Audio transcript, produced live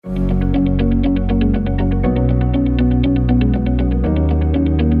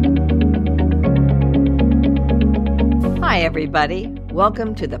everybody.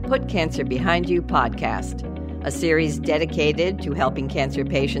 Welcome to the Put Cancer Behind You podcast, a series dedicated to helping cancer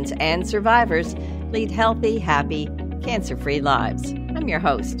patients and survivors lead healthy, happy, cancer-free lives. I'm your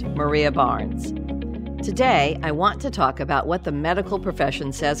host, Maria Barnes. Today, I want to talk about what the medical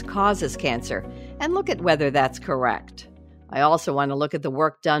profession says causes cancer and look at whether that's correct. I also want to look at the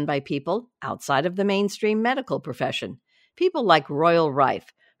work done by people outside of the mainstream medical profession, people like Royal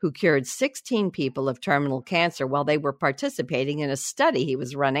Rife, who cured 16 people of terminal cancer while they were participating in a study he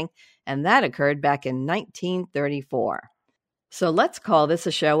was running, and that occurred back in 1934. So let's call this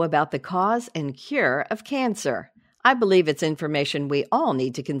a show about the cause and cure of cancer. I believe it's information we all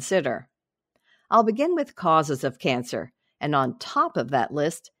need to consider. I'll begin with causes of cancer, and on top of that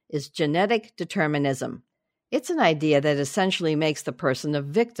list is genetic determinism. It's an idea that essentially makes the person a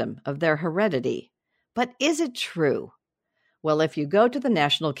victim of their heredity. But is it true? Well, if you go to the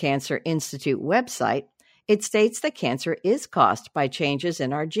National Cancer Institute website, it states that cancer is caused by changes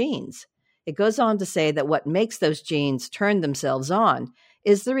in our genes. It goes on to say that what makes those genes turn themselves on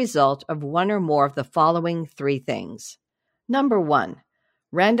is the result of one or more of the following three things. Number 1,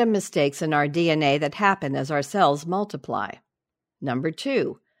 random mistakes in our DNA that happen as our cells multiply. Number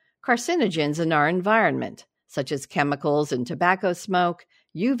 2, carcinogens in our environment, such as chemicals in tobacco smoke,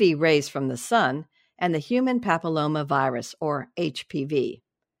 UV rays from the sun, and the human papillomavirus, or HPV.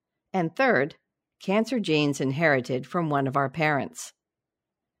 And third, cancer genes inherited from one of our parents.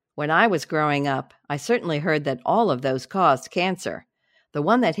 When I was growing up, I certainly heard that all of those caused cancer. The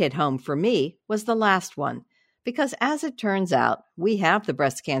one that hit home for me was the last one, because as it turns out, we have the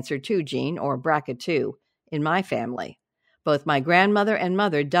breast cancer 2 gene, or BRCA2, in my family. Both my grandmother and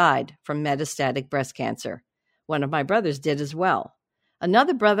mother died from metastatic breast cancer. One of my brothers did as well.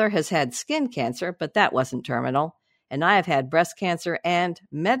 Another brother has had skin cancer, but that wasn't terminal, and I have had breast cancer and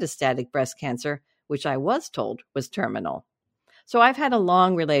metastatic breast cancer, which I was told was terminal. So I've had a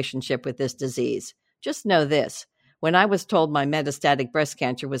long relationship with this disease. Just know this, when I was told my metastatic breast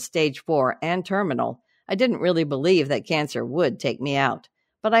cancer was stage 4 and terminal, I didn't really believe that cancer would take me out,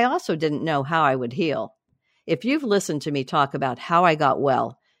 but I also didn't know how I would heal. If you've listened to me talk about how I got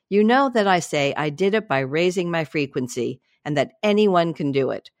well, you know that I say I did it by raising my frequency and that anyone can do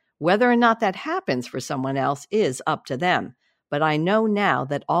it. Whether or not that happens for someone else is up to them. But I know now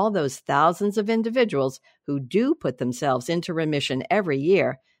that all those thousands of individuals who do put themselves into remission every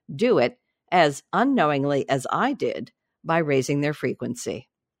year do it as unknowingly as I did by raising their frequency.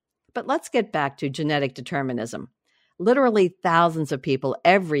 But let's get back to genetic determinism. Literally thousands of people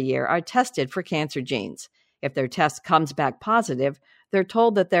every year are tested for cancer genes. If their test comes back positive, they're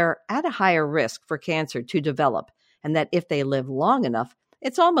told that they're at a higher risk for cancer to develop, and that if they live long enough,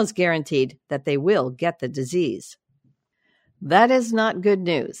 it's almost guaranteed that they will get the disease. That is not good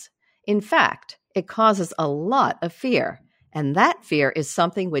news. In fact, it causes a lot of fear, and that fear is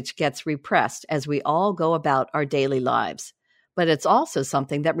something which gets repressed as we all go about our daily lives. But it's also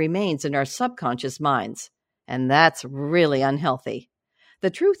something that remains in our subconscious minds, and that's really unhealthy.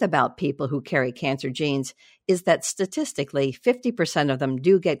 The truth about people who carry cancer genes is that statistically 50% of them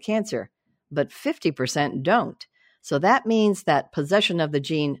do get cancer, but 50% don't. So that means that possession of the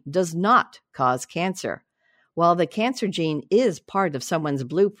gene does not cause cancer. While the cancer gene is part of someone's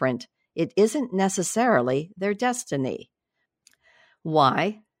blueprint, it isn't necessarily their destiny.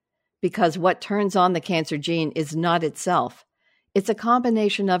 Why? Because what turns on the cancer gene is not itself. It's a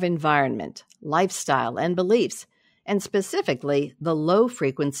combination of environment, lifestyle, and beliefs, and specifically the low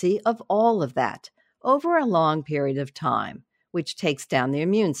frequency of all of that over a long period of time, which takes down the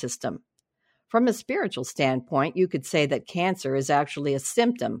immune system. From a spiritual standpoint, you could say that cancer is actually a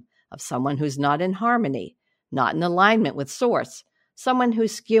symptom of someone who's not in harmony, not in alignment with Source, someone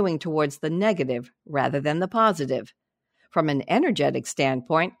who's skewing towards the negative rather than the positive. From an energetic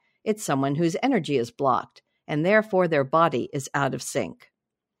standpoint, it's someone whose energy is blocked, and therefore their body is out of sync.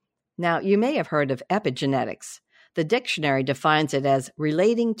 Now, you may have heard of epigenetics. The dictionary defines it as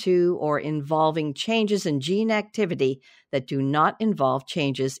relating to or involving changes in gene activity that do not involve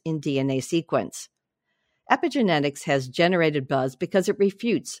changes in DNA sequence. Epigenetics has generated buzz because it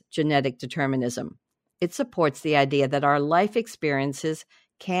refutes genetic determinism. It supports the idea that our life experiences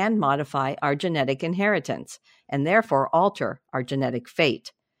can modify our genetic inheritance and therefore alter our genetic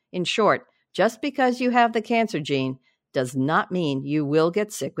fate. In short, just because you have the cancer gene does not mean you will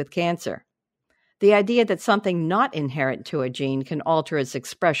get sick with cancer. The idea that something not inherent to a gene can alter its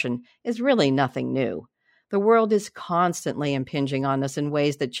expression is really nothing new. The world is constantly impinging on us in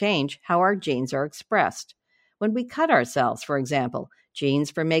ways that change how our genes are expressed. When we cut ourselves, for example, genes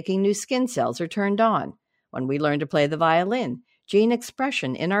for making new skin cells are turned on. When we learn to play the violin, gene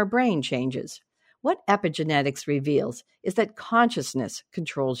expression in our brain changes. What epigenetics reveals is that consciousness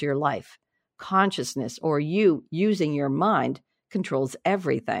controls your life. Consciousness, or you using your mind, controls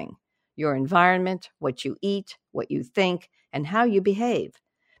everything. Your environment, what you eat, what you think, and how you behave.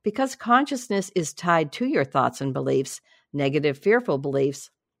 Because consciousness is tied to your thoughts and beliefs, negative, fearful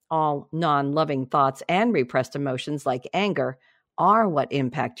beliefs, all non-loving thoughts and repressed emotions like anger are what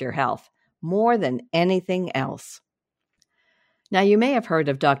impact your health more than anything else. Now, you may have heard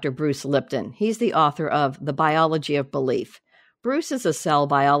of Dr. Bruce Lipton. He's the author of The Biology of Belief. Bruce is a cell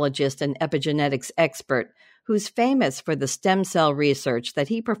biologist and epigenetics expert who's famous for the stem cell research that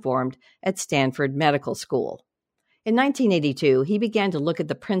he performed at Stanford Medical School. In 1982, he began to look at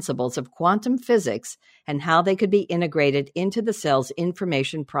the principles of quantum physics and how they could be integrated into the cell's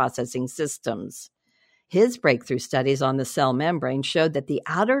information processing systems. His breakthrough studies on the cell membrane showed that the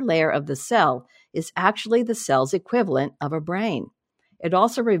outer layer of the cell is actually the cell's equivalent of a brain. It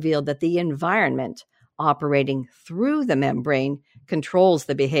also revealed that the environment operating through the membrane controls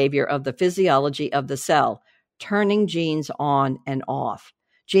the behavior of the physiology of the cell, turning genes on and off.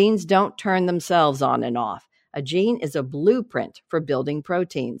 Genes don't turn themselves on and off. A gene is a blueprint for building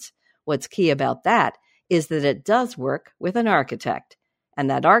proteins. What's key about that is that it does work with an architect, and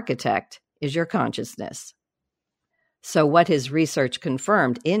that architect is your consciousness. So what his research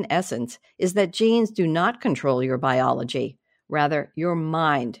confirmed, in essence, is that genes do not control your biology. Rather, your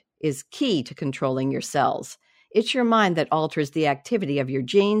mind is key to controlling your cells. It's your mind that alters the activity of your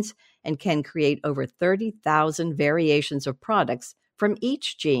genes and can create over 30,000 variations of products from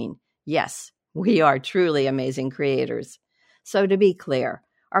each gene. Yes, we are truly amazing creators. So to be clear,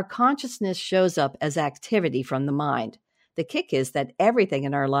 our consciousness shows up as activity from the mind. The kick is that everything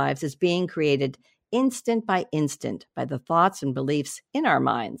in our lives is being created instant by instant by the thoughts and beliefs in our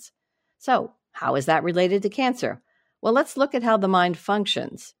minds. So, how is that related to cancer? Well, let's look at how the mind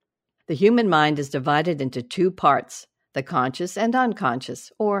functions. The human mind is divided into two parts, the conscious and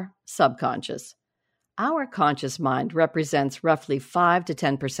unconscious, or subconscious. Our conscious mind represents roughly 5 to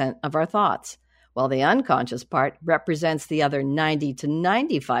 10% of our thoughts, while the unconscious part represents the other 90 to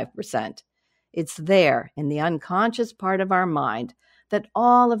 95%. It's there, in the unconscious part of our mind, that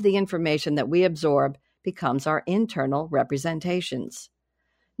all of the information that we absorb becomes our internal representations.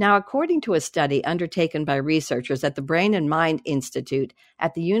 Now, according to a study undertaken by researchers at the Brain and Mind Institute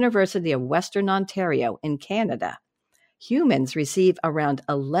at the University of Western Ontario in Canada, humans receive around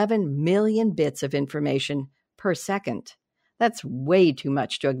 11 million bits of information per second. That's way too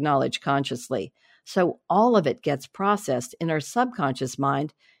much to acknowledge consciously, so all of it gets processed in our subconscious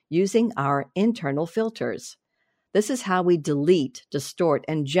mind using our internal filters. This is how we delete, distort,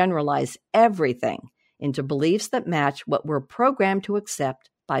 and generalize everything into beliefs that match what we're programmed to accept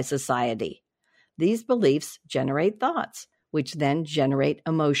by society. These beliefs generate thoughts, which then generate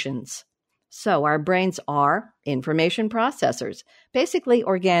emotions. So our brains are information processors, basically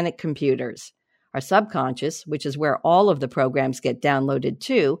organic computers. Our subconscious, which is where all of the programs get downloaded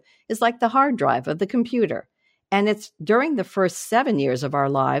to, is like the hard drive of the computer. And it's during the first 7 years of our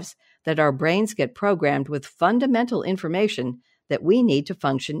lives that our brains get programmed with fundamental information that we need to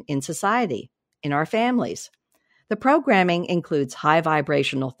function in society, in our families. The programming includes high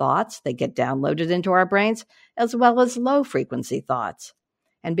vibrational thoughts that get downloaded into our brains, as well as low frequency thoughts.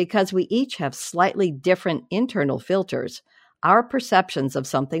 And because we each have slightly different internal filters, our perceptions of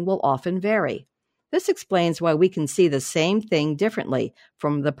something will often vary. This explains why we can see the same thing differently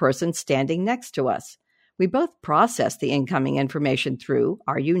from the person standing next to us. We both process the incoming information through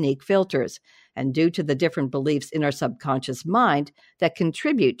our unique filters, and due to the different beliefs in our subconscious mind that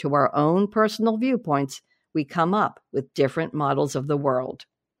contribute to our own personal viewpoints, we come up with different models of the world.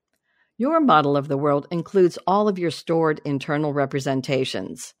 Your model of the world includes all of your stored internal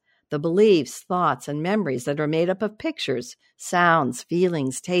representations, the beliefs, thoughts, and memories that are made up of pictures, sounds,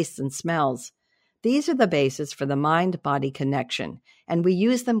 feelings, tastes, and smells. These are the basis for the mind-body connection, and we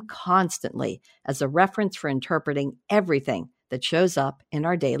use them constantly as a reference for interpreting everything that shows up in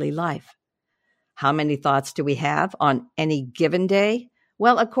our daily life. How many thoughts do we have on any given day?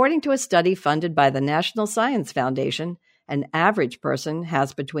 Well, according to a study funded by the National Science Foundation, an average person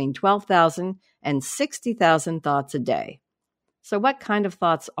has between 12,000 and 60,000 thoughts a day. So what kind of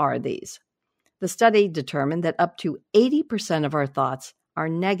thoughts are these? The study determined that up to 80% of our thoughts are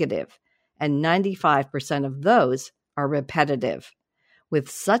negative, and 95% of those are repetitive. With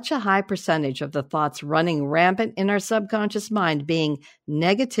such a high percentage of the thoughts running rampant in our subconscious mind being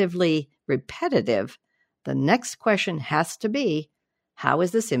negatively repetitive, the next question has to be, how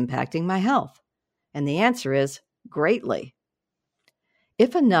is this impacting my health? And the answer is greatly.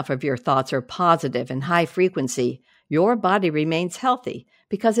 If enough of your thoughts are positive and high frequency, your body remains healthy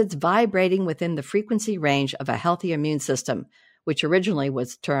because it's vibrating within the frequency range of a healthy immune system, which originally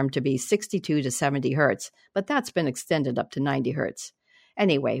was termed to be 62 to 70 hertz, but that's been extended up to 90 hertz.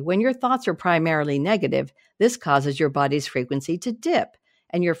 Anyway, when your thoughts are primarily negative, this causes your body's frequency to dip,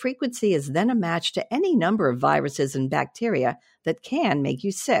 and your frequency is then a match to any number of viruses and bacteria that can make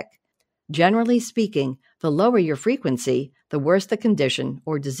you sick. Generally speaking, the lower your frequency, the worse the condition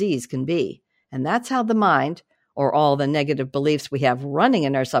or disease can be. And that's how the mind, or all the negative beliefs we have running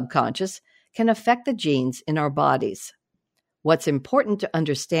in our subconscious, can affect the genes in our bodies. What's important to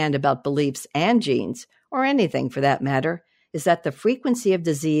understand about beliefs and genes, or anything for that matter, is that the frequency of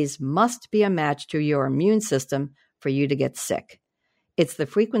disease must be a match to your immune system for you to get sick. It's the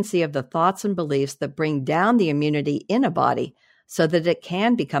frequency of the thoughts and beliefs that bring down the immunity in a body so that it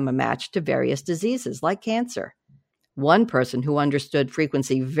can become a match to various diseases like cancer. One person who understood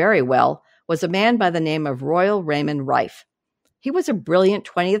frequency very well was a man by the name of Royal Raymond Rife. He was a brilliant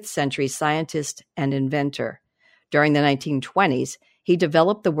 20th century scientist and inventor. During the 1920s, he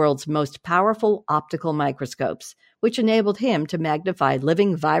developed the world's most powerful optical microscopes, which enabled him to magnify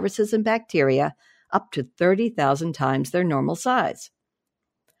living viruses and bacteria up to 30,000 times their normal size.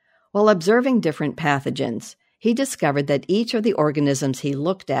 While observing different pathogens, he discovered that each of the organisms he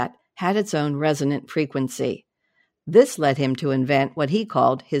looked at had its own resonant frequency. This led him to invent what he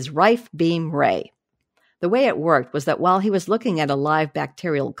called his Rife beam ray. The way it worked was that while he was looking at a live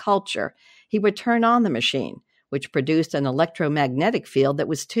bacterial culture, he would turn on the machine, which produced an electromagnetic field that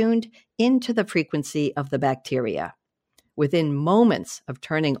was tuned into the frequency of the bacteria. Within moments of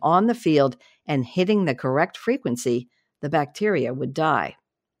turning on the field and hitting the correct frequency, the bacteria would die.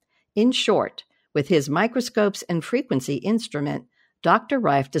 In short, with his microscopes and frequency instrument, Dr.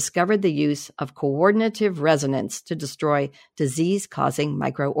 Rife discovered the use of coordinative resonance to destroy disease-causing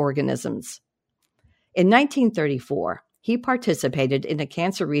microorganisms. In 1934, he participated in a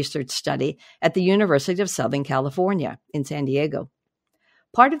cancer research study at the University of Southern California in San Diego.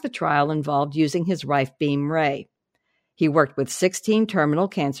 Part of the trial involved using his Rife beam ray. He worked with 16 terminal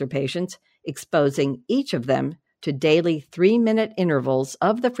cancer patients, exposing each of them to daily 3-minute intervals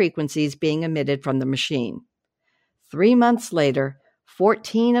of the frequencies being emitted from the machine. 3 months later,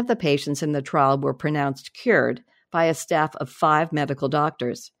 14 of the patients in the trial were pronounced cured by a staff of 5 medical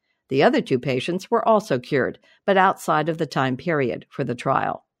doctors. The other 2 patients were also cured, but outside of the time period for the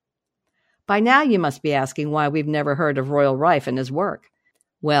trial. By now you must be asking why we've never heard of Royal Rife and his work.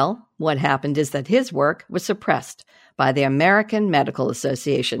 Well, what happened is that his work was suppressed by the American Medical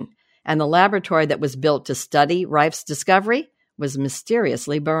Association, and the laboratory that was built to study Rife's discovery was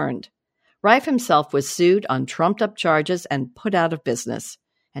mysteriously burned. Rife himself was sued on trumped-up charges and put out of business,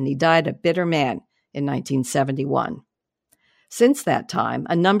 and he died a bitter man in 1971. Since that time,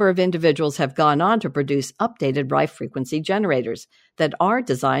 a number of individuals have gone on to produce updated Rife frequency generators that are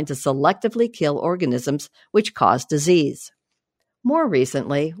designed to selectively kill organisms which cause disease. More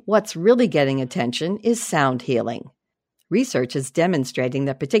recently, what's really getting attention is sound healing. Research is demonstrating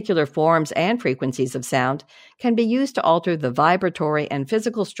that particular forms and frequencies of sound can be used to alter the vibratory and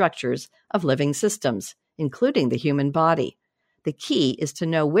physical structures of living systems, including the human body. The key is to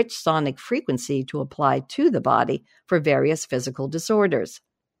know which sonic frequency to apply to the body for various physical disorders.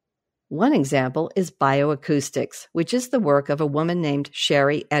 One example is bioacoustics, which is the work of a woman named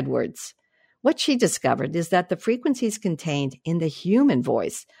Sherry Edwards. What she discovered is that the frequencies contained in the human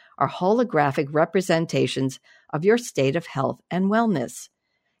voice are holographic representations of your state of health and wellness.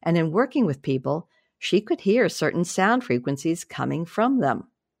 And in working with people, she could hear certain sound frequencies coming from them.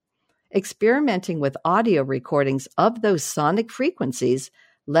 Experimenting with audio recordings of those sonic frequencies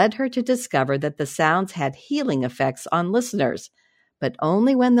led her to discover that the sounds had healing effects on listeners, but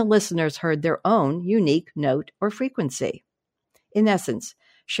only when the listeners heard their own unique note or frequency. In essence,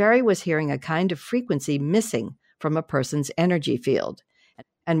 Sherry was hearing a kind of frequency missing from a person's energy field.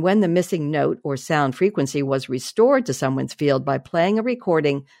 And when the missing note or sound frequency was restored to someone's field by playing a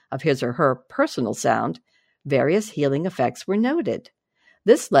recording of his or her personal sound, various healing effects were noted.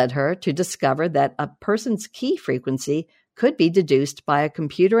 This led her to discover that a person's key frequency could be deduced by a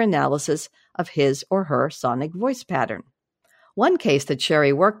computer analysis of his or her sonic voice pattern. One case that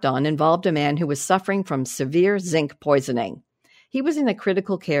Sherry worked on involved a man who was suffering from severe zinc poisoning. He was in a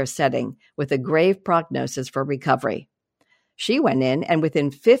critical care setting with a grave prognosis for recovery. She went in, and within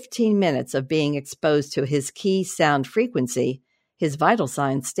 15 minutes of being exposed to his key sound frequency, his vital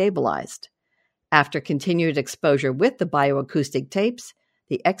signs stabilized. After continued exposure with the bioacoustic tapes,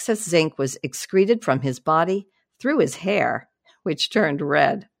 the excess zinc was excreted from his body through his hair, which turned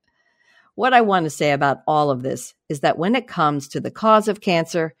red. What I want to say about all of this is that when it comes to the cause of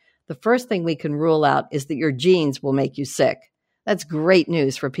cancer, the first thing we can rule out is that your genes will make you sick. That's great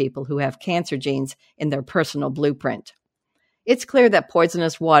news for people who have cancer genes in their personal blueprint. It's clear that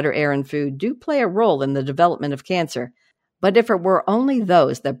poisonous water, air, and food do play a role in the development of cancer, but if it were only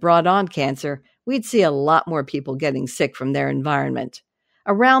those that brought on cancer, we'd see a lot more people getting sick from their environment.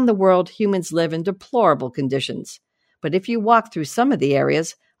 Around the world, humans live in deplorable conditions. But if you walk through some of the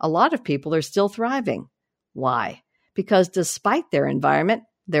areas, a lot of people are still thriving. Why? Because despite their environment,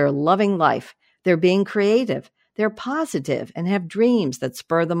 they're loving life, they're being creative, they're positive, and have dreams that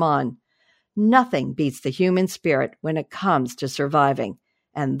spur them on. Nothing beats the human spirit when it comes to surviving,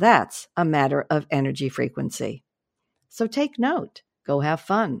 and that's a matter of energy frequency. So take note, go have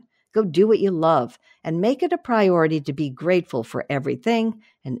fun, go do what you love, and make it a priority to be grateful for everything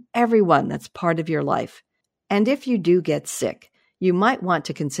and everyone that's part of your life. And if you do get sick, you might want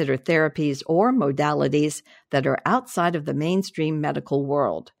to consider therapies or modalities that are outside of the mainstream medical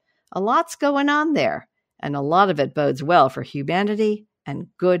world. A lot's going on there, and a lot of it bodes well for humanity and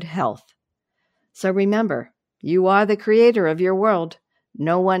good health. So remember, you are the creator of your world.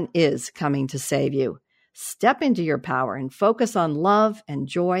 No one is coming to save you. Step into your power and focus on love and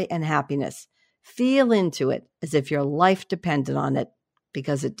joy and happiness. Feel into it as if your life depended on it,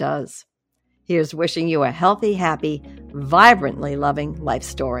 because it does. Here's wishing you a healthy, happy, vibrantly loving life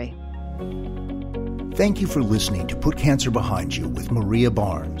story. Thank you for listening to Put Cancer Behind You with Maria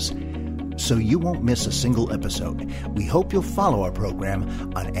Barnes. So you won't miss a single episode, we hope you'll follow our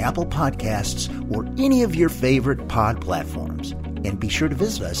program on Apple Podcasts or any of your favorite pod platforms. And be sure to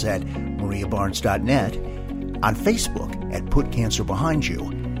visit us at mariabarnes.net, on Facebook at Put Cancer Behind You,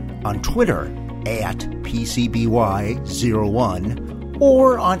 on Twitter at PCBY01,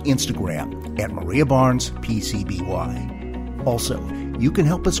 or on Instagram at Maria Barnes PCBY. Also, you can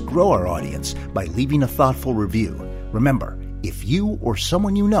help us grow our audience by leaving a thoughtful review. Remember, if you or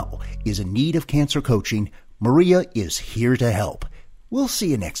someone you know is in need of cancer coaching, Maria is here to help. We'll see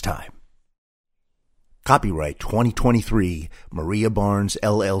you next time. Copyright 2023, Maria Barnes,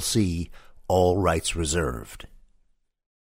 LLC, all rights reserved.